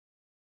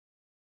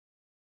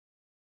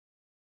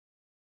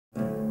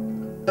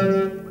And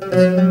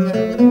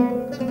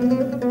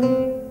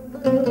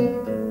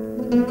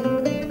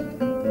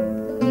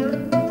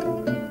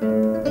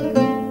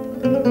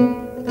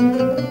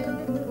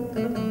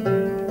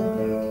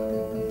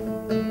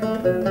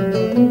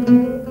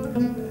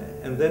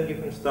then you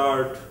can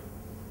start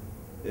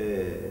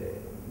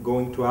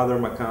going to other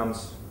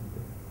Maqams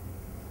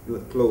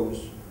with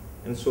clothes,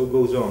 and so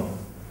goes on.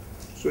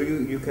 So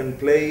you can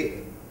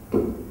play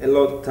a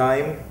lot of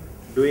time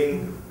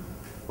doing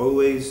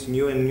always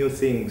new and new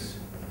things.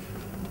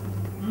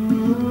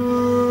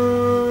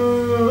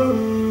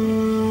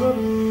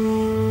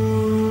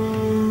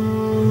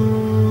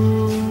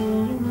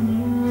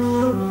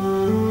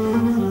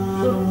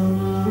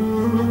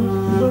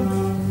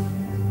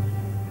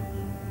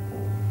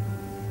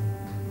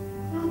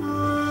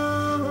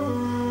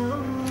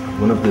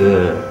 One of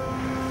the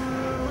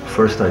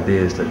first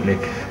ideas that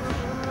Nick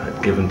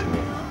had given to me,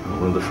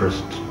 one of the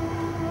first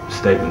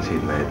statements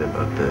he'd made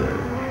about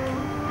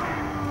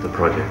the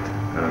project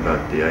and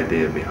about the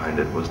idea behind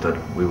it, was that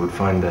we would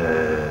find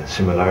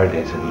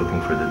similarities in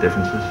looking for the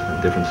differences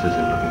and differences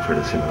in looking for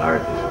the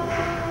similarities.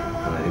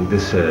 And I think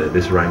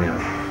this rang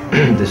out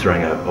this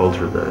rang out all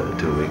through the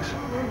 2 weeks,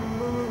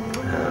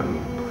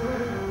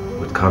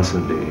 with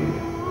constantly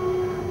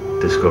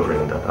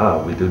discovering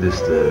that we do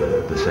this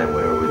the same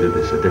way, or we do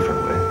this a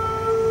different way,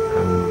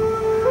 and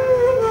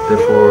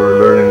therefore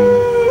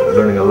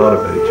learning a lot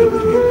about each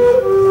other's music.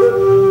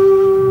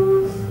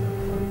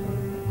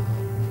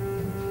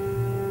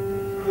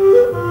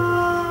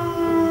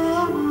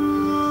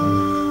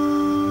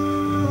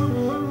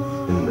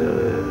 In the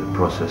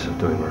process of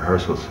doing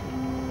rehearsals,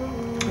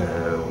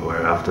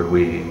 where after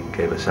we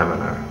gave a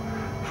seminar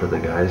for the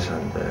guys,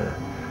 and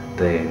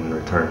they in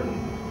return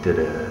did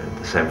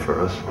the same for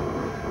us,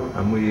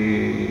 and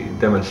we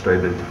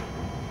demonstrated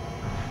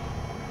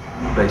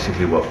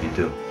basically what we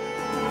do.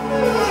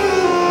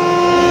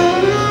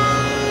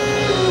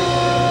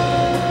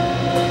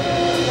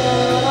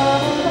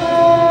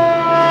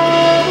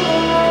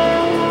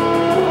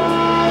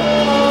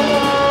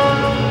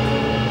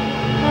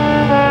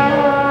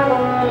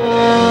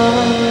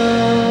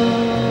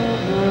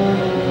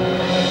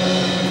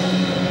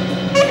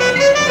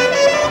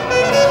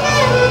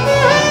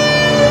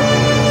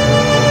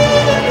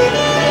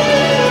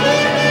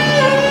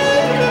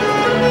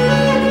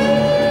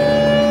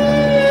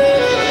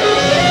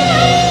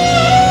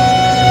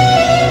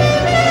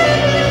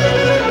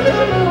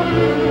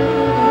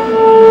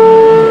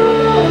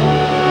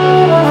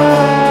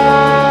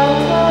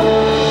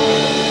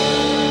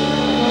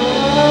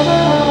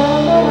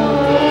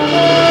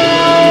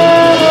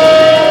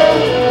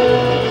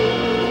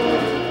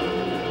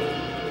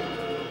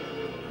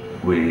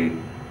 We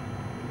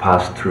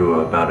passed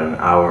through about an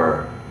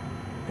hour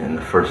in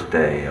the first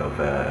day of,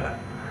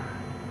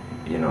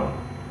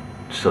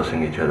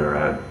 sussing each other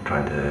out,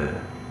 trying to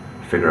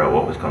figure out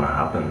what was going to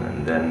happen,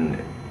 and then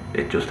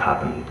it just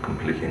happened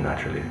completely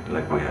naturally,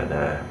 like we had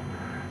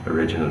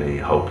originally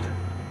hoped.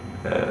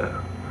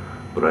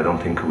 But I don't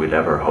think we'd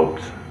ever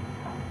hoped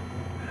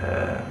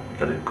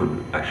that it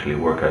could actually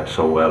work out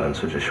so well in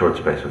such a short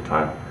space of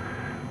time.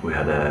 We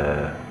had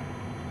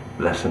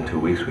less than 2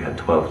 weeks, we had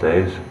 12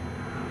 days.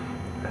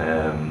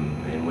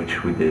 In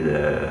which we did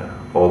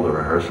all the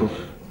rehearsals.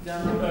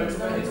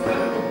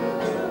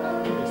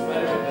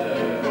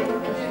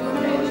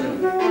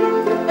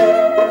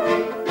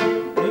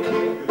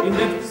 In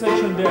that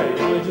section there,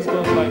 it just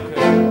goes like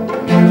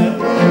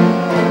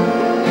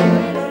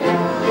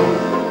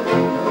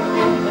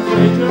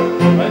later,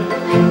 right?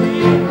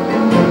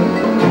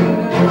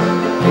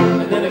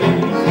 And then again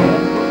you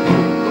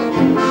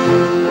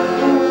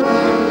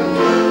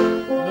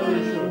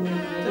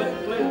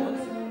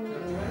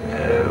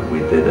We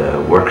did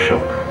a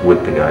workshop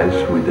with the guys,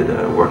 we did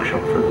a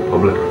workshop for the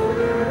public,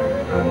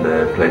 and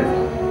played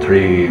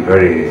 3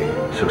 very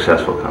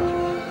successful concerts.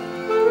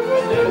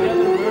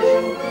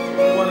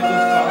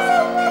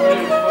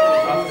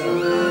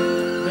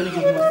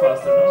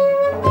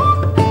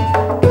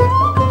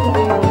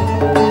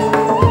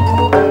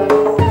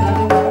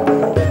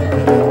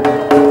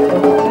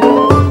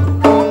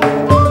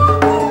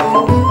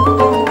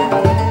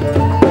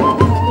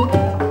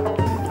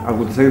 I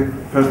would say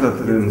first that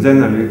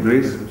generally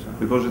Greece,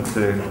 because it's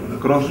a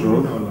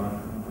crossroad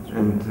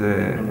and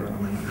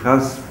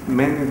has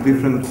many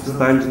different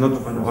styles, not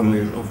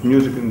only of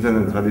music in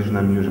general,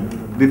 traditional music,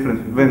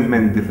 very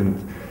many different.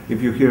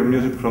 If you hear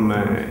music from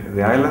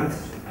the islands,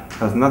 it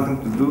has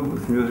nothing to do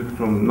with music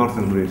from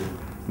northern Greece,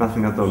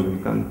 nothing at all.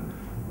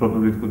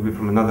 Probably it could be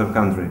from another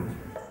country.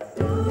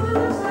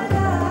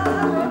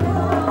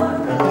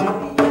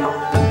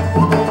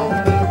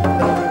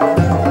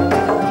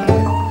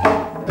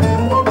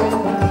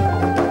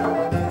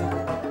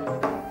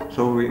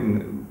 So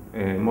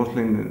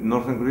mostly in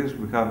northern Greece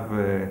we have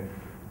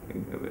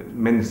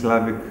many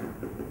Slavic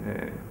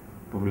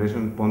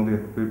population,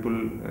 Pontic people,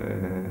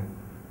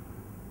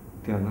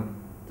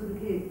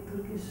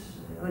 Turkish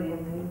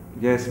oriented.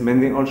 Yes,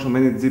 also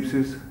many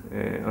gypsies,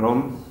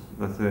 Roms,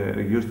 that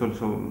used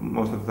also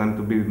most of the time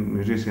to be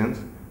musicians,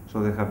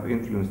 so they have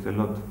influenced a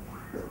lot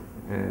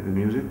the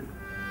music.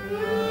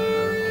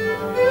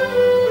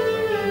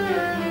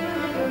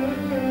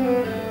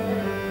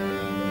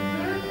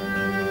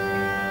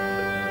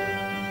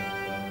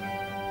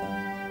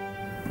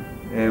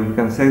 We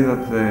can say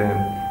that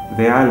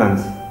the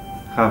islands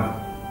have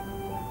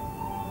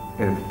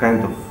a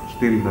kind of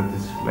style that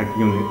is like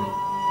unique.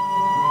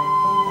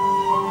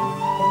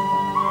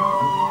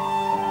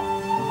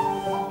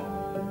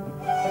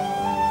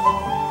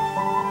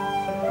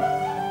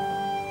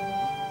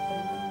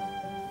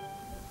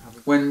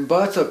 When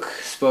Bartók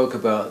spoke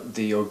about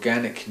the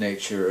organic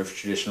nature of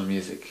traditional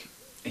music,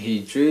 he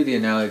drew the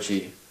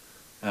analogy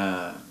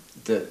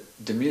that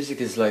the music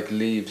is like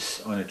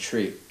leaves on a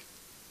tree.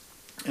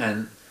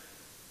 And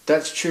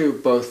that's true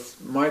both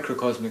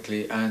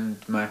microcosmically and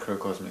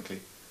macrocosmically.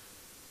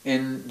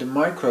 In the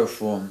micro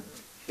form,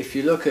 if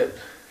you look at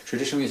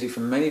traditional music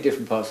from many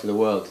different parts of the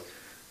world,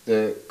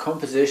 the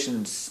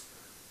compositions,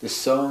 the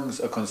songs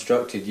are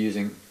constructed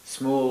using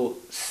small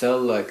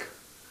cell-like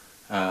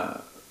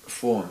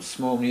forms,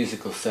 small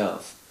musical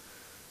cells,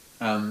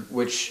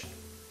 which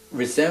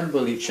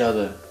resemble each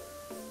other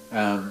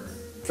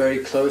very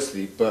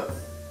closely, but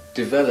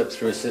develop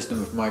through a system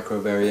of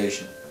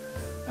micro-variation.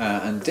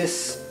 And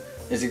this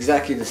is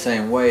exactly the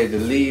same way the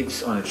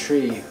leaves on a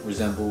tree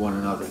resemble one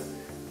another.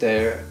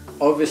 They're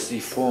obviously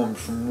formed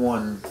from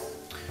one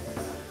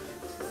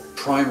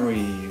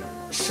primary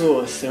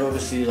source. They're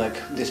obviously like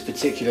this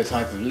particular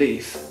type of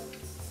leaf,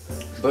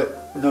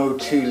 but no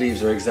two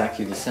leaves are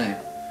exactly the same.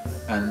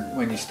 And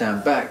when you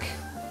stand back,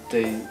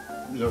 they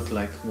look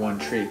like one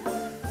tree.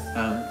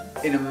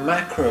 In a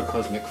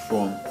macrocosmic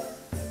form,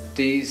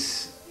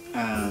 this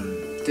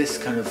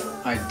kind of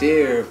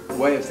idea,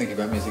 way of thinking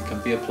about music can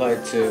be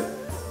applied to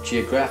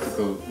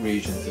geographical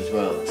regions as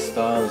well,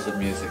 styles of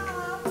music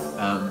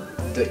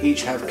that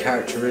each have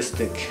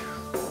characteristic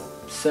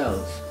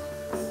cells,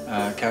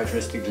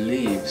 characteristic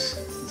leaves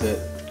that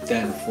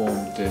then form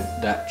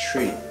that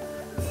tree.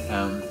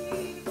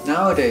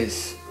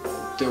 Nowadays,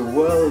 the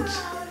world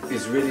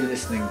is really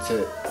listening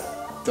to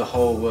the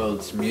whole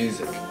world's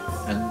music,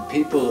 and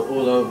people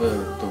all over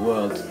the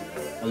world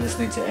are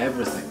listening to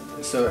everything.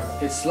 So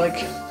it's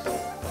like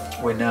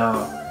we're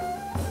now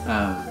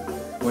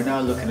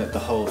looking at the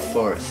whole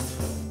forest.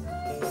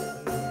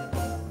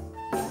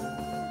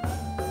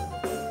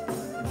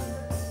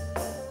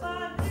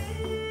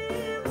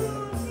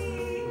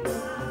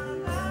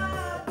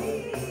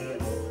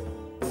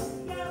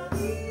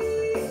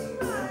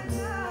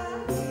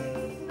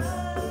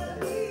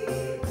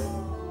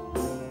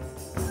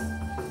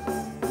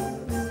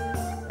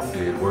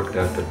 It worked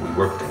out that we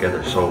worked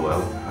together so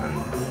well,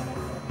 and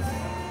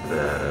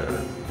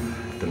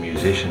the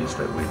musicians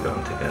that we've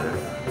done together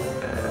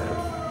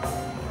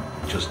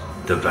just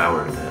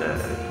devoured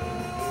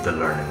the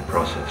learning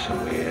process,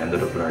 and we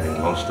ended up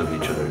learning most of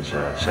each other's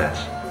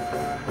sets.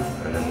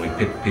 And then we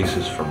picked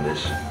pieces from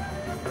this.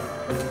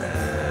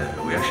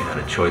 We actually had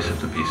a choice of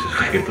the pieces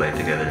we could play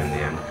together in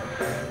the end.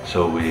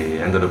 So we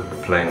ended up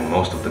playing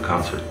most of the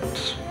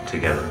concerts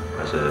together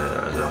as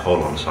a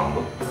whole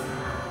ensemble.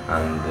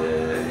 And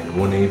in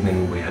one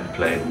evening we had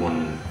played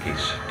one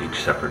piece, each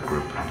separate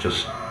group,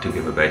 just to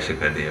give a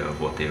basic idea of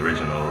what the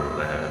original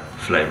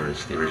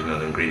flavours, the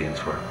original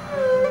ingredients were.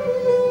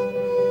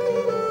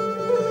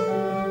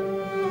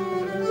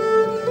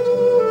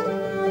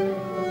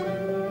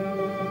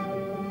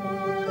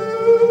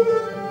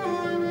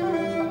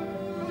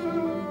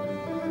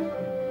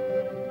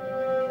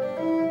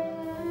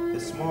 A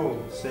small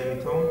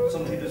semitone,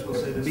 some readers will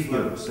say the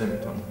bigger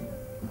semitone.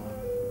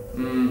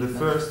 The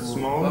first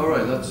small,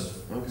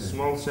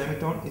 small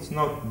semitone, it's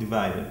not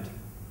divided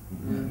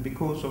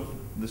because of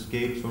the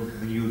scales of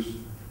the use.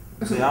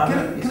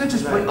 Can I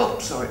just play? Oh,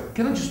 sorry.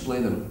 Can I just play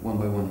them one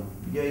by one?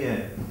 Yeah,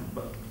 yeah.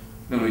 But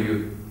No,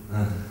 you.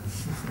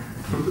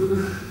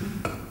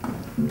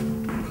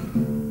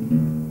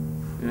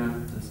 Yeah,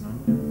 that's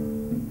normal.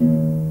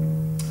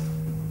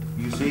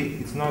 you see,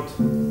 it's not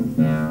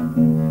Yeah.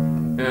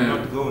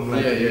 not going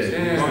like Yeah, this. yeah, It's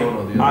yeah. going One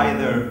or the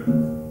other.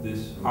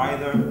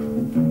 either.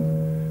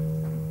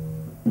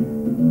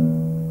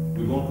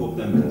 We won't put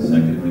them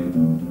consecutively.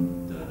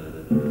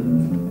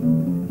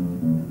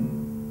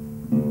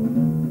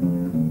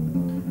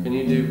 Can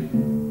you do?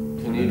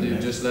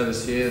 Just let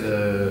us hear the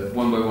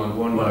One by one.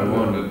 one by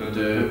one.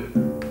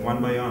 One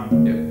by one.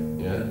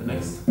 Yeah.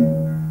 Next.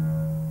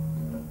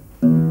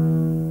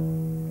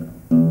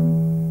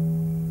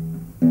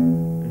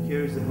 And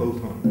here is the whole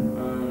tone.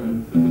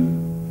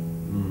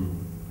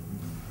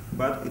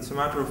 But it's a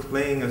matter of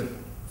playing,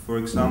 for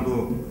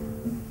example,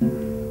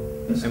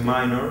 a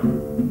minor,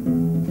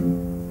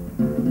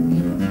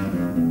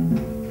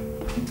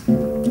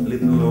 a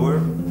little lower.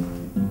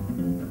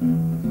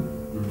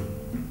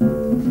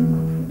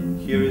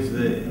 Here is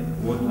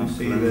what we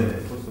see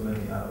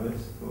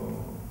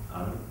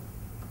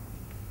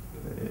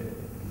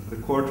the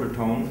quarter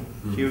tone.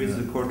 Here is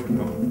the quarter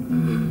tone.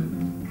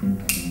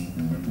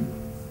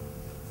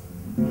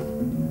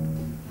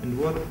 And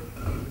what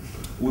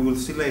we will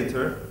see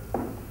later,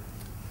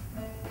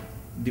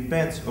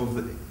 depends of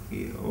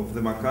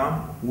the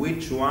Maqam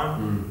which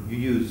one you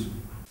use.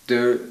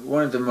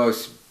 One of the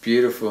most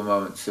beautiful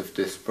moments of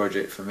this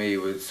project for me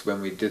was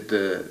when we did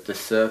the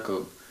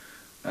circle,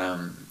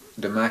 the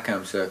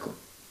Maqam circle,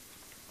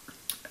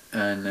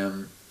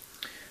 and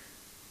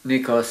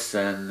Nikos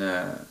and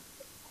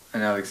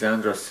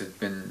Alexandros had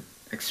been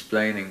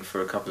explaining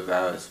for a couple of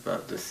hours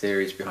about the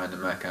theories behind the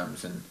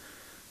Maqams and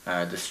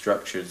the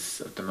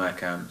structures of the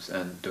Maqams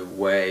and the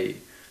way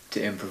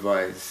to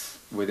improvise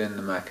within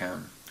the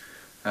Maqam.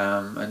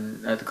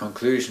 And at the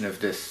conclusion of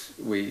this,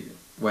 we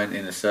went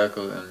in a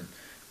circle and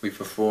we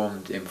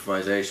performed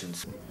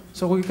improvisations.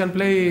 So we can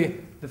play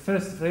the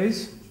first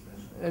phrase.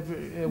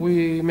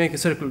 We make a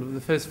circle of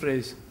the first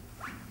phrase,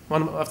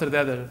 one after the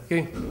other.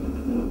 Okay.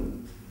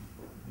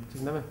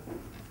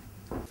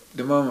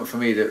 The moment for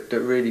me that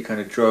really kind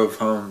of drove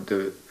home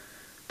the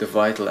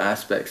vital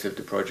aspects of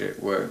the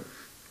project were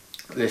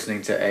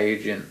listening to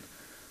Adrian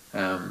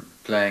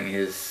playing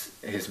his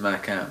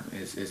Maqam,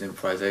 his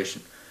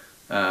improvisation,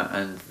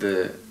 and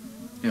the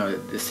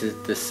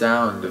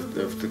sound of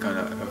the kind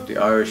of the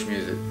Irish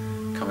music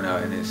coming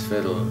out in his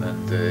fiddle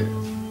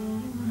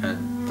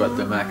but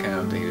the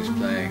Maqam that he was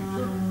playing,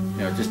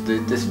 just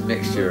this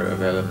mixture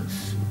of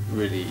elements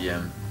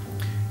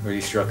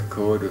really struck a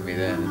chord with me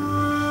then.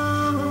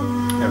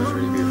 That was a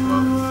really beautiful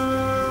moment.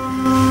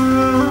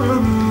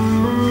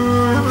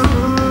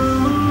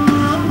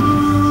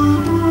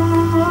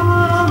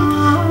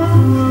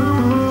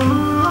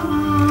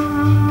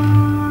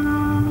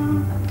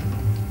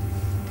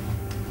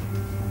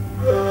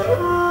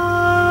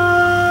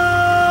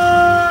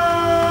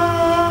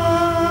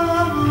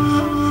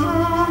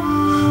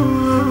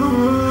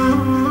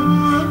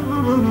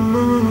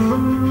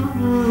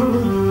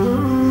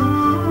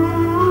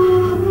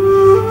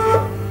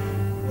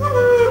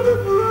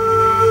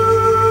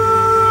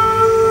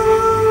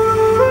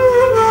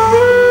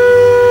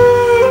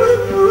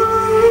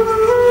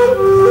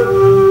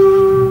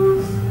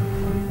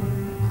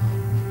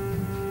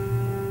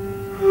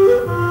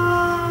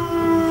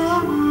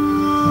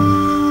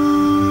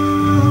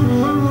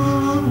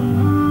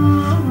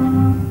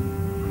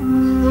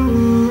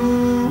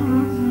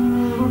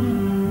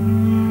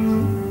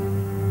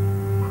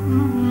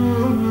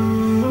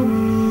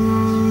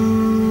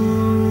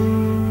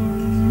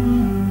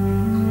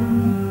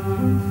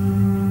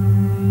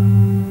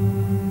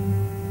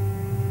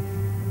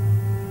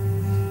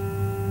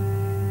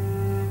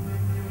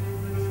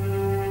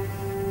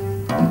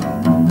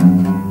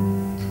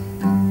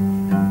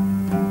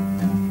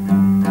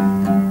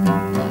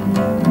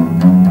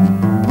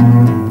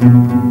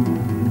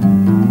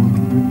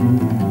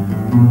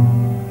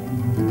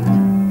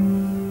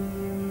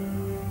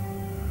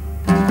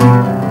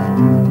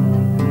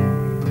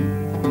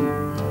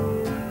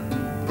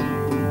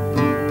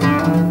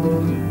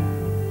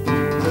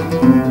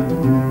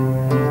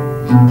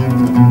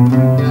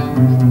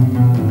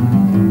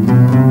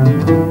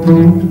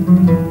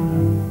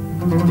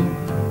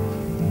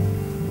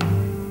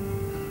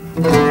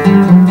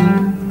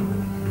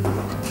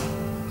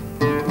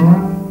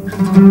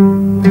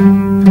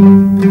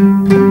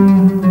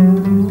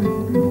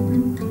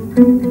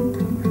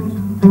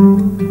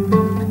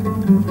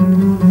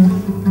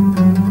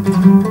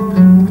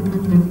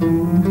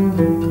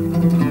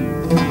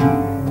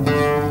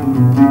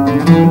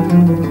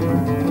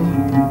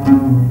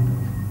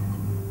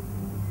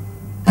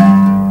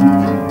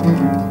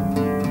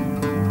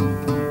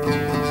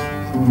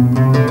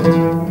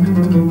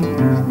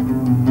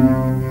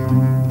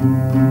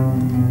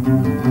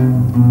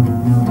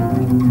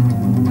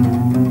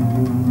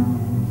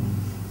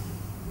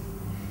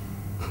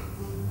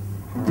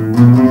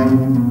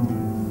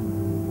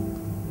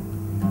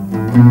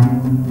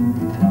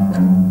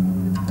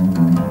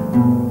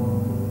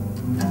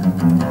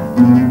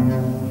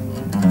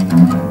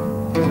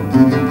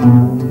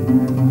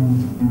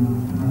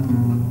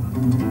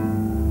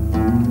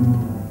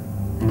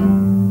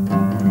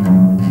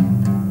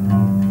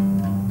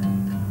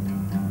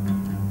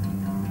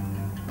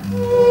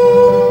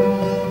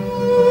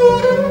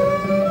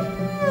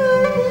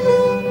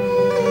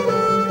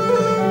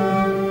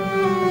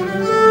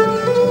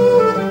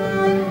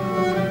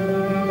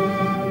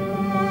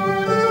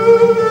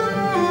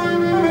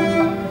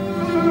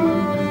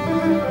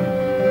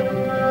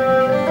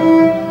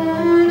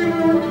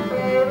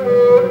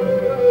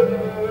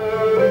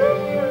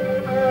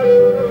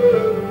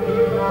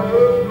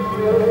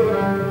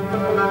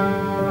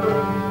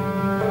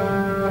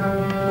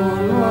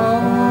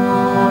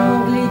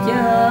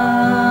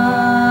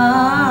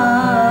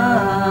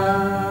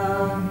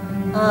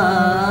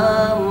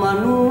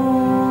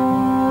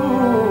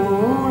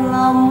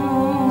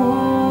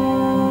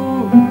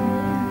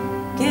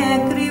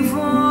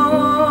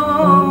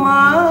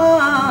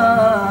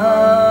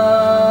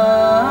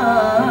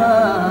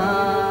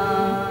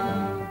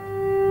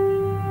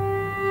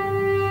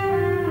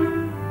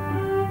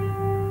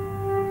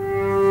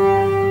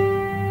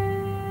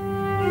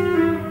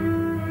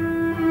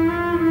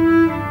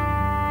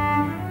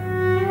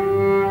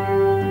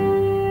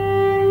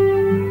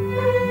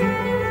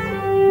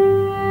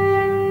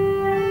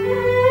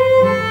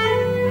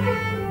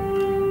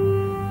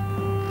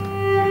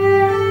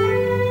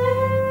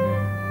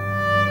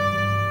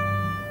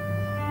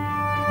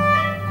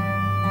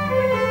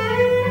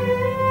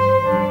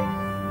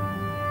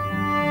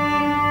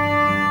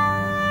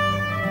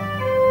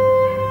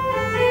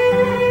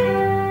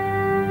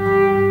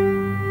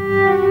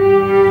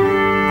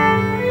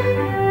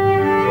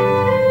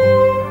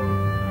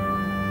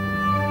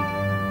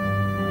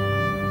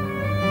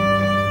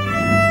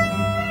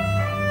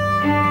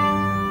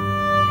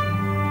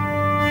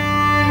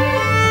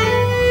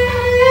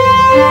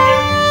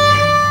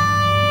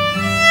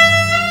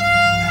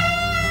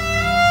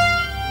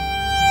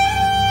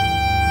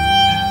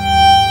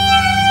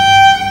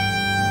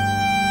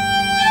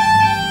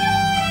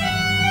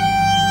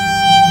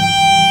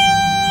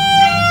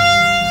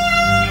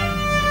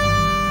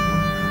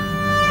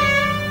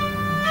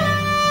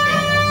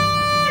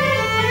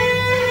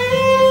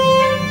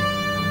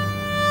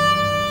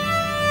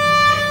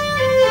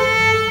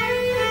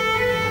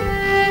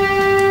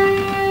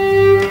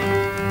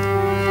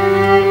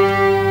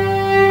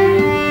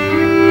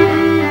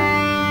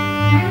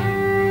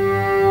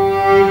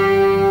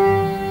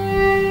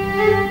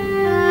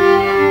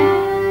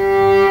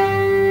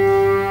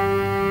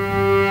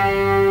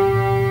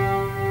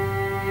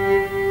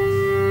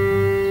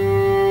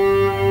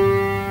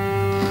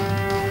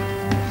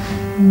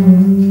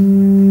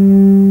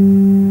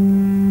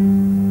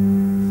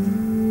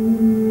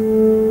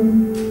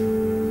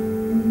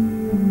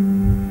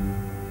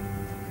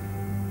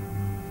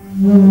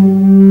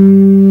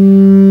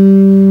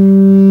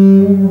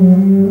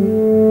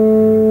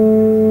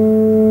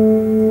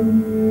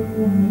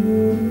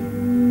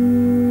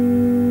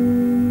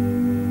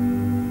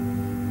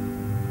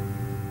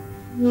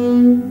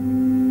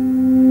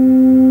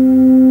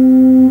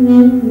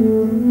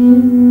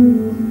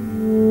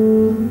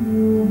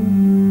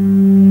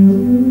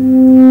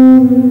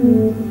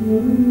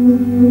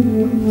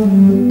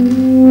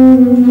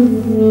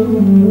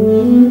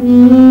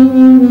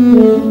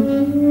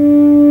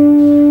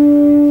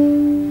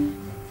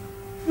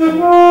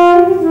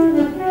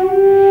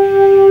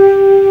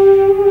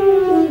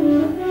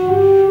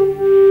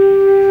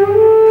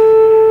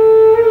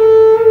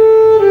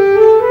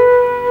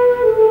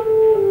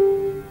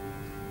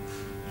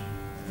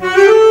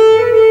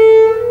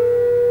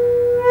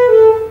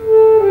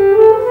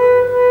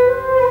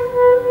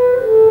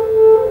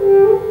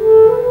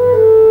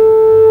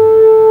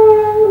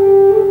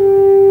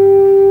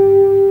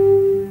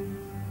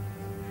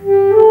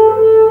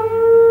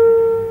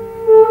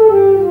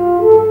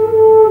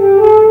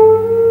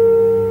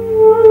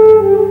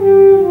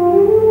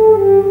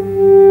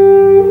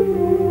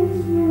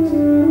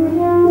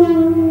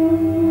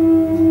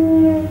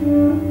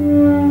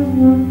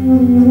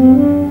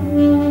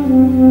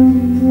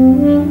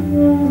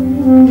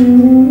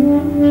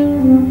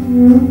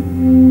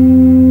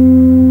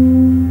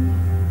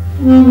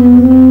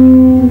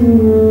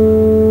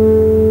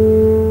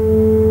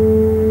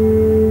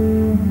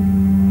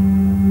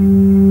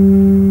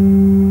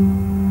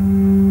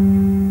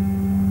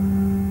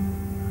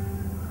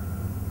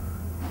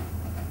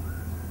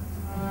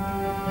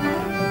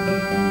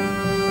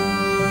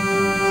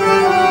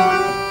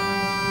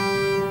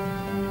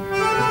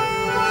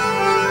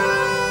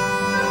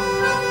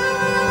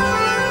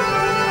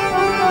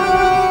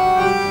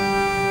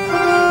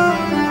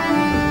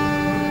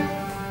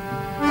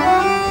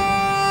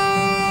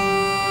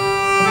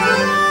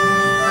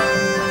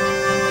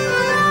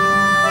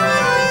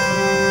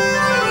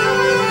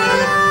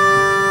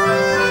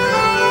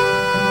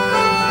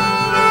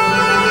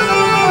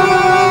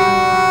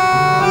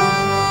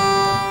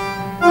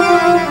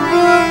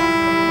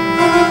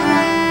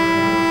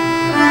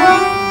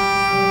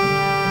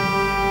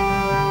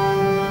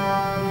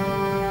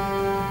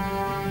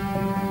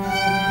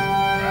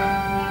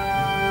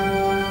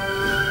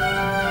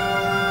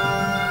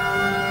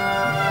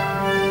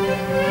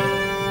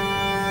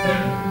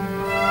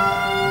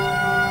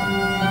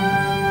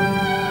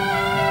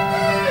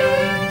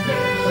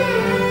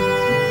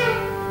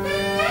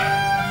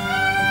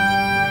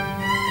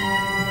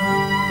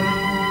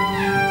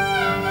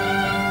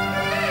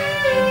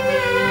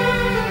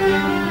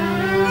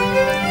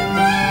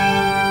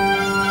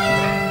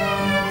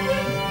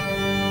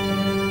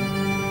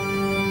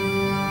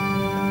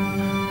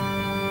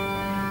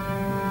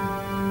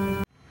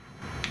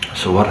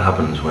 So what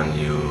happens when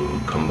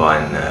you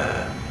combine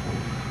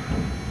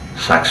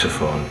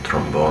saxophone,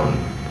 trombone,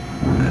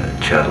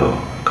 cello,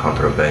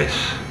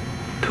 contrabass,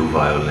 two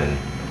violin,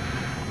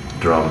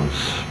 drums,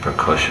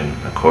 percussion,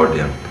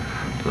 accordion,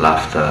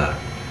 lafta,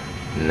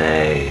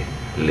 ney,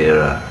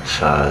 lira,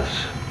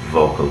 saz,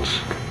 vocals?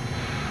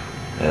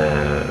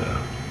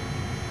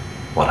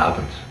 What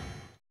happens?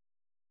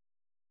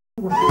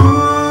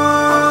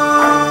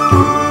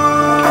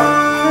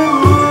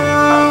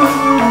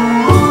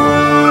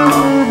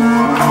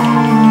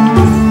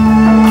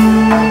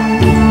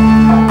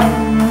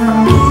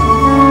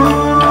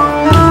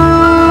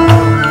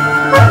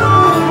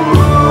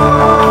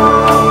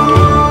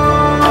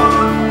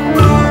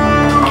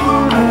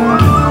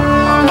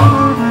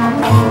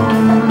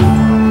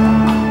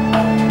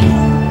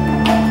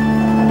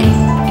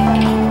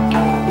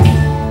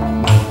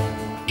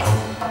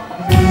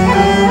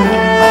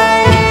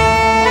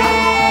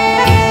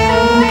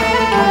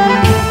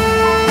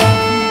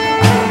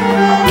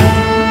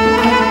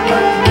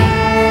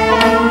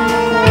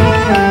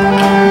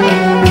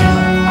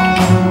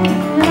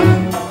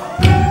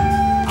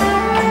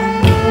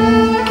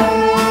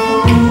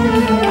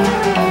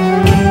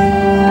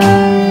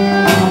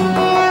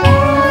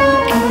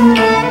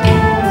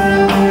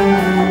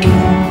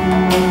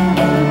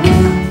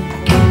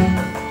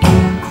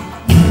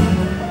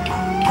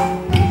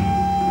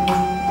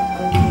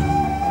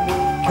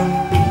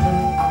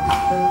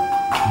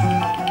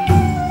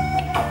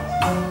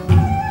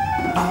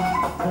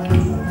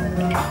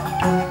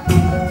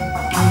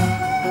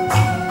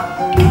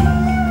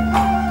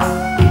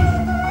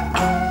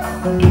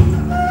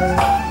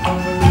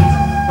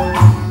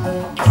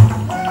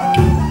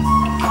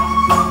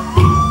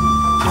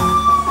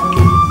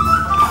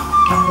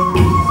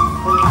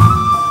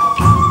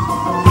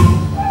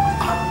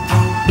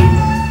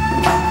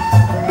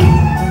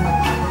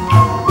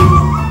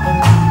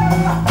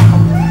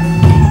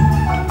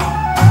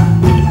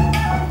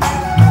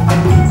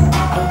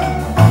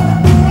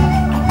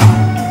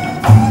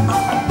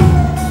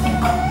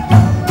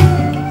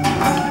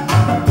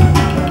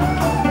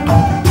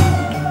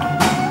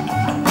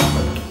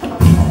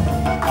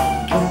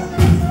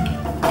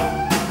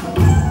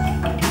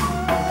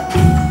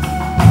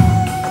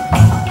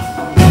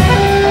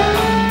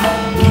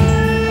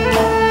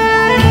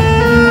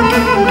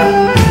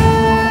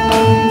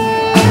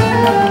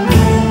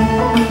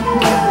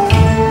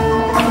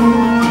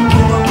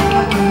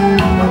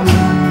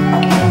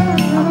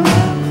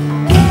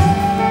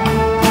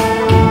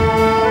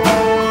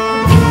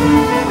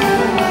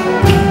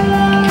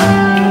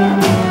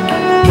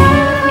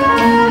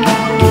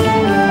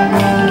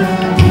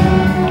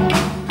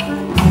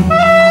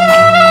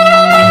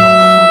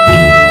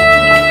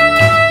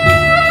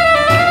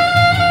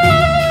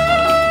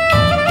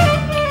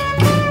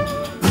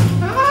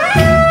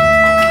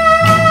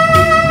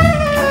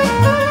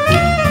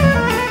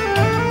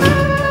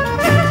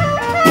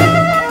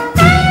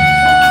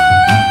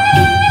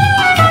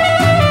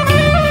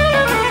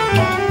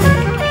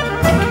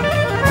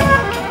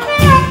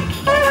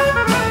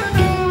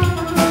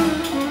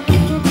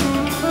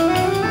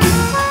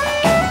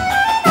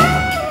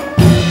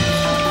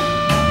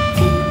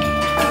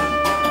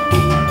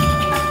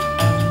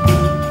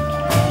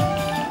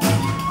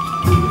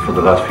 for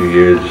the last few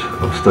years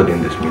of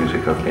studying this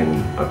music, I've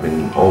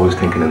been always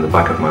thinking in the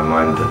back of my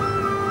mind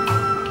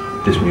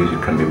that this music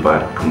can be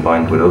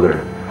combined with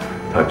other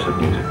types of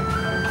music.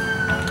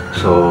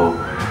 So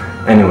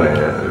anyway,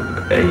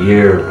 a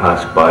year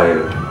passed by,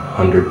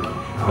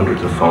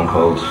 hundreds of phone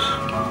calls,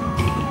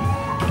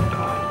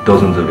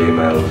 dozens of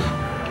emails,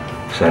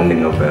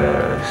 sending of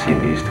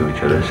CDs to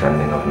each other,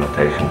 sending of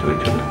notation to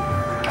each other.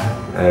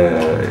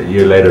 A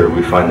year later,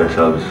 we find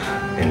ourselves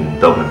in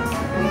Dublin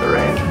in the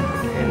rain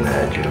in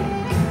June,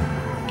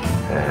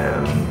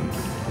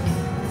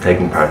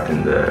 taking part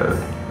in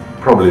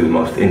probably the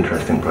most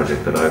interesting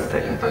project that I've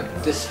taken part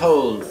in. This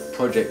whole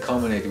project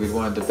culminated with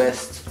one of the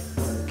best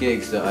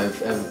gigs that I've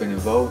ever been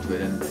involved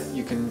with, and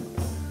you can,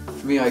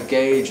 for me, I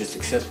gauge a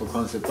successful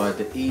concert by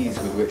the ease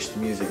with which the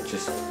music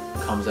just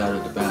comes out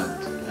of the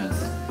band, and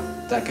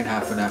that can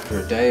happen after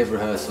a day of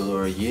rehearsal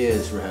or a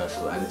year's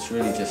rehearsal, and it's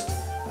really just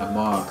a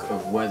mark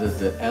of whether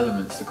the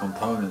elements, the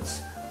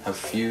components, have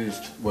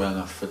fused well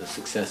enough for the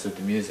success of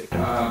the music.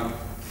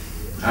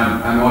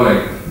 I'm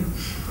Oleg.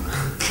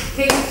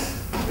 Kate.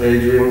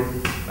 Adrian.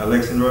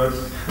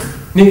 Alexandros.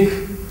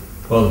 Nick.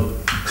 Paul.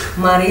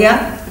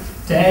 Maria.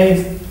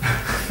 Dave.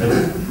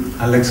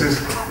 Alexis.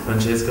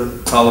 Francesco.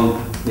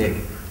 Callum. Nick.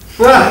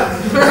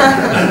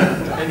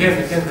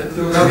 Again,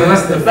 no, the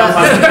last